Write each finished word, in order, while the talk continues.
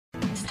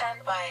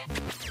Standby.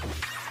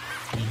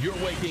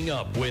 You're waking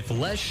up with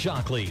Les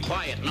Shockley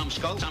Quiet,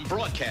 numbskulls. I'm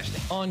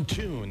broadcasting. on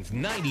Tunes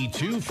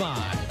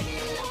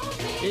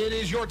 92.5. It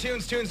is your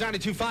Tunes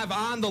 92.5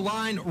 on the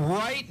line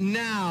right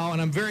now,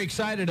 and I'm very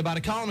excited about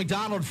it. Colin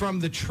Macdonald from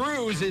the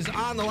Trews is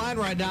on the line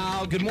right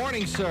now. Good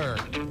morning, sir.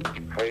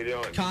 How you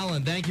doing?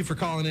 Colin, thank you for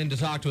calling in to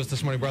talk to us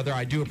this morning, brother.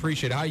 I do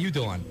appreciate it. How are you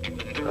doing?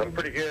 I'm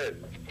pretty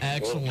good.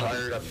 Excellent. A little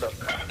tired after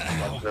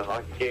watching the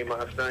hockey game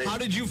last night. How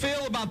did you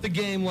feel about the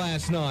game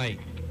last night?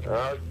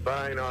 I was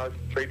fine. I was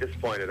pretty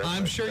disappointed.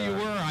 I'm sure you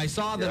were. I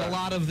saw that a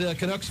lot of the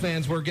Canucks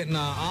fans were getting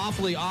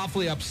awfully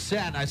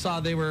upset. I saw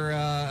they were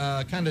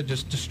kind of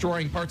just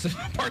destroying parts of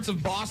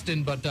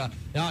Boston. But but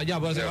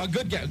it was a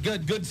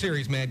good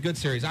series, man. Good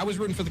series. I was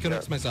rooting for the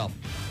Canucks myself.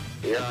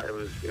 Yeah, it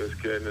was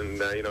good,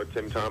 and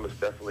Tim Thomas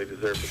definitely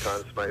deserved the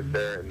Conn Smythe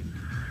there, and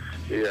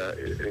he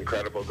an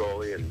incredible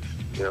goalie, and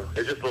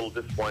it's just a little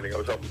disappointing. I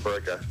was hoping for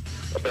like a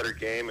better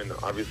game, and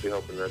obviously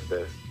hoping that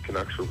the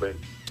Canucks would win.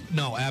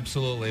 No,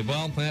 absolutely.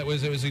 Well, it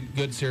was a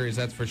good series,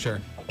 that's for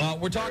sure.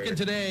 We're talking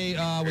today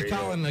with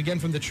Colin, again,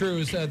 from the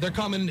Trews. They're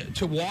coming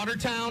to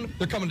Watertown.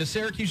 They're coming to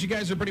Syracuse. You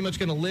guys are pretty much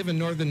going to live in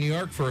northern New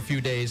York for a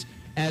few days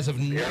as of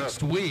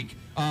next week.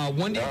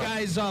 When do you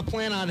guys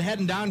plan on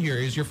heading down here?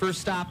 Is your first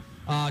stop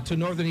to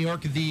northern New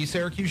York the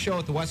Syracuse show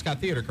at the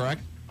Westcott Theater,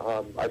 correct?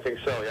 I think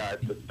so, yeah. I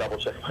have to double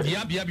check.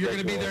 Yep. You're going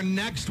to be there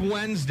next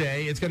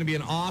Wednesday. It's going to be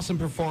an awesome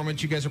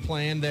performance. You guys are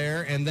playing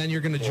there, and then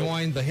you're going to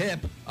join the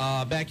HIP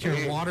back here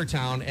in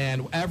Watertown,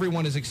 and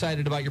everyone is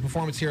excited about your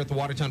performance here at the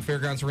Watertown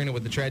Fairgrounds Arena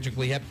with the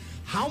Tragically Hip.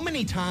 How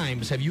many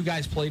times have you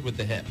guys played with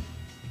the HIP?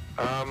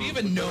 Do you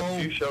even know?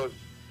 A few shows.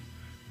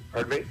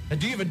 Pardon me?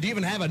 Do you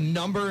even have a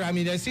number? I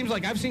mean, it seems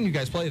like I've seen you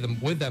guys play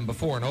with them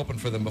before and open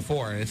for them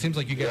before, and it seems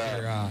like you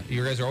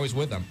guys are always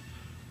with them.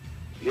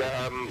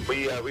 Yeah,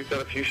 we've done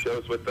a few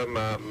shows with them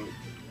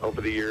over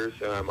the years.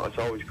 It's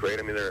always great.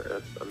 I mean, they're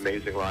an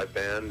amazing live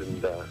band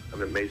and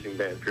an amazing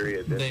band,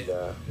 period. And,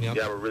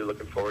 yeah, we're really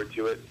looking forward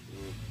to it.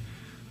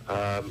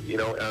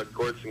 And,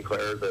 Gord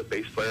Sinclair, the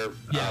bass player,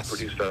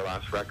 produced our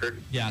last record.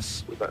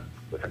 Yes.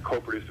 I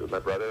co-produced it with my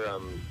brother.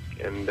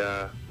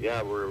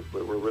 We're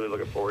really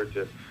looking forward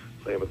to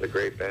playing with a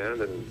great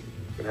band, and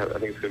I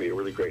think it's going to be a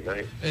really great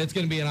night. It's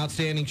going to be an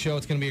outstanding show.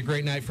 It's going to be a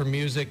great night for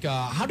music.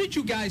 How did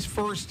you guys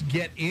first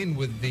get in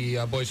with the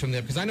boys from the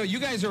HIP? Because I know you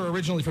guys are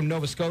originally from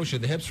Nova Scotia.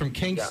 The HIP's from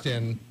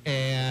Kingston. Yeah.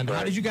 And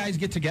how did you guys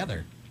get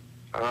together?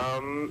 We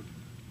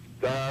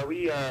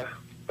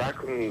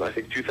back in, I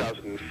think,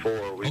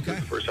 2004, was the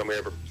first time we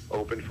ever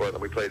opened for them.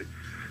 We played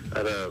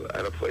at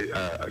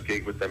a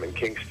gig with them in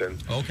Kingston.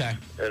 Okay.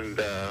 And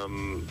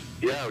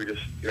we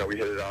just we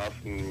hit it off,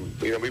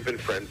 and we've been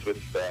friends with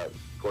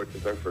Gord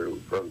Sinclair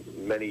for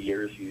many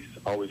years. He's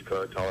always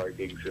come to all our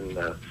gigs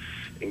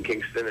in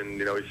Kingston, and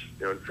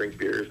drink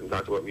beers and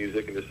talk about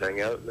music and just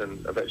hang out. And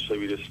then eventually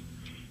we just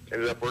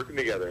ended up working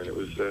together, and it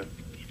was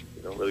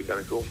really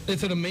kind of cool.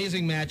 It's an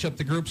amazing matchup.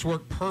 The groups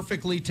work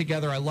perfectly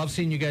together. I love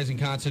seeing you guys in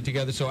concert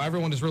together. So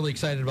everyone is really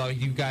excited about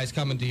you guys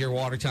coming to your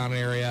Watertown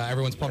area.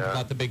 Everyone's pumped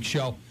about the big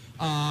show.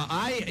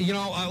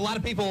 A lot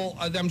of people,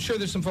 I'm sure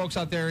there's some folks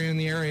out there in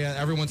the area,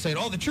 everyone's saying,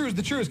 the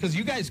Trews, because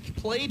you guys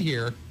played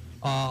here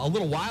a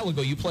little while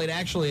ago. You played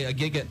actually a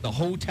gig at the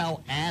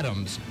Hotel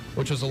Adams,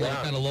 which was a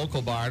kind of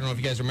local bar. I don't know if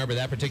you guys remember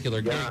that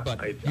particular gig,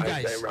 but I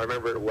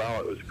remember it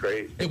well. It was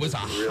great. It was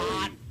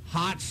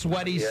hot,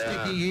 sweaty,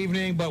 sticky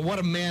evening, but what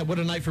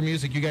a night for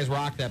music. You guys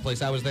rocked that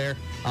place. I was there,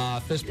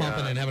 fist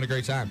pumping and having a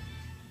great time.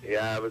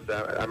 Yeah, it was.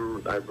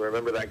 I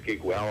remember that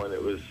gig well, and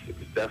it was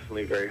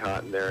definitely very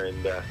hot in there,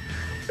 and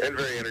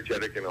very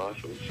energetic and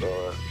awesome.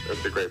 So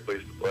it's a great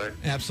place to play.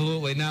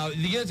 Absolutely. Now,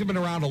 you guys have been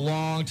around a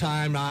long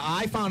time.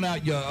 I found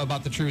out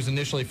about the Trews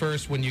initially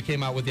first when you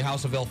came out with the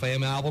House of Ill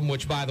Fame album,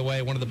 which, by the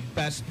way, one of the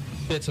best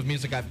bits of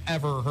music I've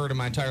ever heard in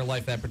my entire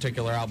life, that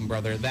particular album,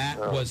 brother. That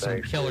was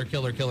some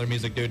killer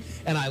music, dude.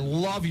 And I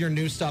love your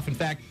new stuff. In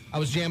fact, I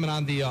was jamming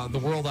on the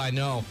World I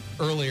Know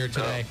earlier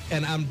today,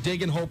 and I'm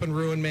digging Hope and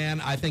Ruin, man.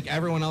 I think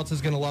everyone else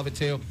is going to love it,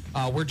 too.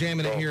 We're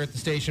jamming it here at the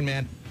station,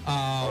 man.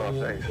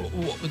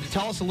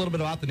 Tell us a little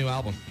bit about the new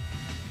album.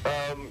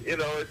 It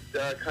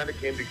kind of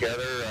came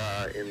together,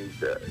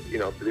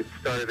 it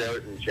started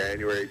out in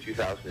January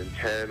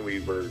 2010.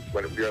 We were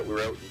out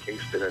in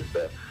Kingston at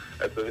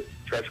the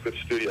Trews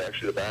studio,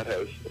 actually the Bat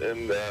House,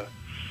 and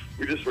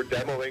we just were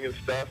demoing and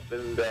stuff,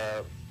 and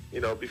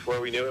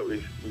before we knew it,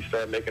 we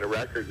started making a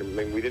record. I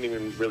mean, we didn't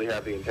even really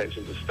have the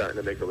intentions of starting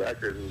to make a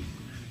record, and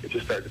it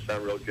just started to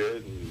sound real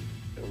good,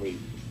 and we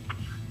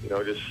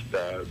just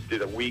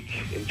did a week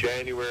in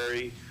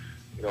January,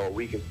 a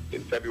week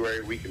in February,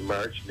 a week in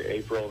March, and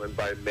April, and then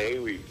by May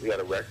we had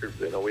a record.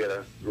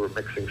 We were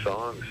mixing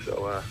songs,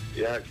 so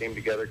it came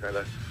together kind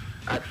of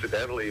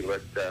accidentally,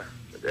 but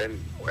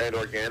and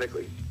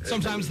organically.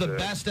 Sometimes the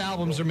best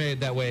albums are made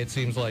that way. It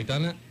seems like,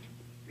 doesn't it?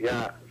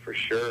 Yeah, for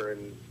sure,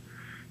 and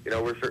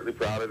we're certainly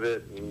proud of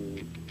it, and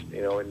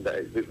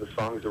the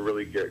songs are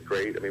really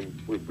great. I mean,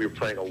 we were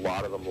playing a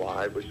lot of them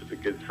live, which is a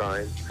good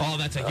sign. Oh,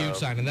 that's a huge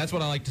sign, and that's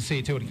what I like to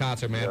see, too, in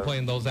concert, man,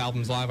 playing those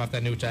albums live off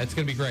that new chat. It's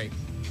going to be great.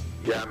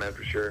 Yeah, man,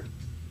 for sure.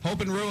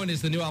 Hope and Ruin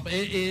is the new album.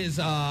 It is,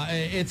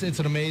 it's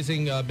an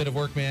amazing bit of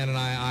work, man, and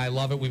I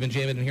love it. We've been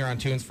jamming in here on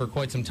Tunes for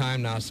quite some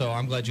time now, so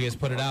I'm glad you guys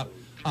put it out.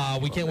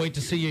 We can't wait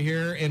to see you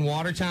here in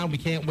Watertown. We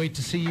can't wait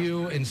to see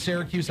you in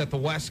Syracuse at the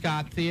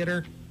Westcott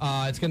Theater.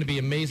 It's going to be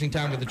an amazing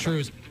time with the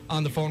Trews.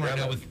 On the phone right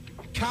now with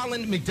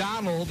Colin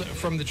Macdonald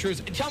from the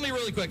Trews. Tell me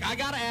really quick. I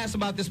got to ask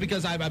about this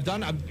because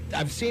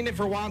I've seen it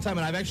for a while time,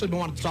 and I've actually been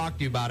wanting to talk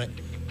to you about it.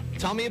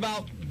 Tell me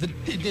about the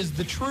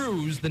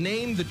Trews, the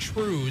name the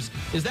Trews.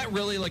 Is that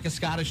really like a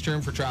Scottish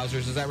term for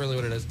trousers? Is that really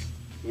what it is?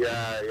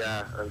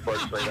 Yeah.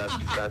 Unfortunately,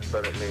 that's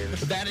what it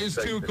means. That is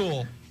too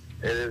cool.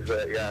 It is,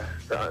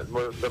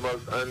 the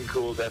most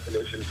uncool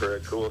definition for a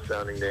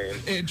cool-sounding name.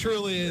 It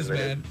truly is,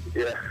 man.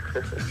 Yeah.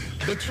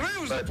 The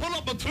Trews, pull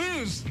up the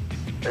Trews.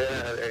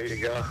 Yeah, there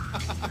you go.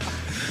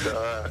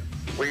 So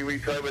we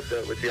toyed with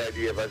the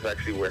idea of us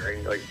actually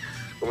wearing, like,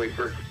 when we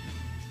first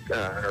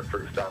our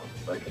first album,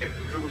 like, it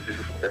was just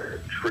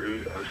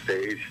Trews on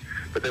stage.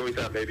 But then we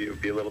thought maybe it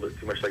would be a little bit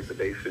too much like the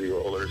Bay City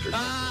Rollers or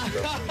something.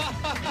 So,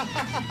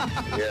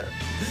 yeah.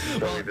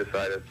 So we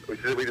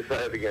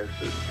decided against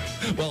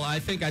it. Well, I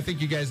think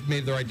you guys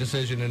made the right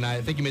decision, and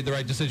I think you made the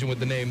right decision with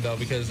the name, though,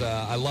 because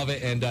I love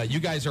it, and you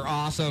guys are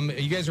awesome.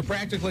 You guys are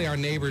practically our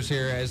neighbors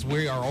here, as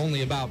we are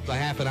only about a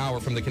half an hour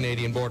from the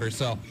Canadian border.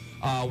 So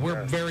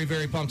we're very,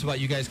 very pumped about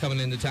you guys coming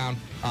into town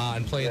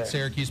and playing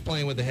Syracuse,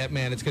 playing with the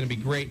Hitman. It's going to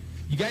be great.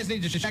 You guys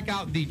need to check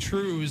out the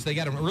Trews. They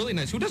got a really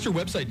nice... Who does your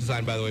website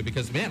design, by the way?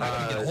 Because, man, I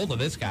want to get a hold of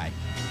this guy.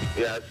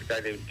 Yeah, it's a guy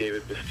named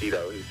David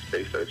Bastito. He's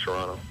based out of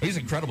Toronto. He's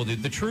incredible,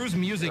 dude.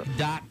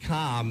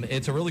 TheTrewsMusic.com.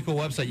 It's a really cool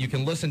website. You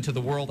can listen to The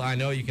World I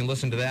Know. You can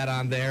listen to that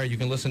on there. You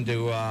can listen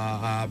to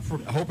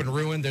Hope and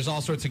Ruin. There's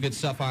all sorts of good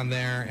stuff on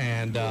there.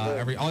 And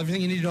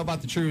everything you need to know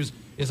about the Trews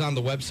is on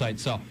the website.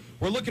 So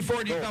we're looking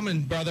forward to you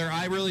coming, brother.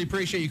 I really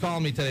appreciate you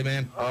calling me today,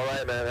 man. All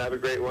right, man. Have a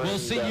great one. We'll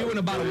see you in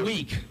about a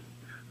week.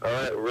 All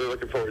right, we're really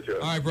looking forward to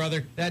it. All right,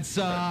 brother. That's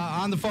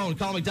on the phone.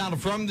 Colin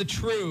Macdonald from the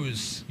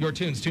Trews. Your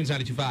Tunes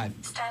 92.5.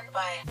 Stand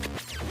by.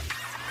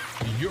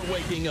 You're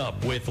waking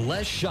up with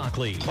Les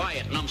Shockley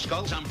Quiet,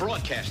 numbskulls. I'm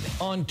broadcasting.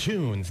 on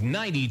Tunes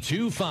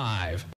 92.5.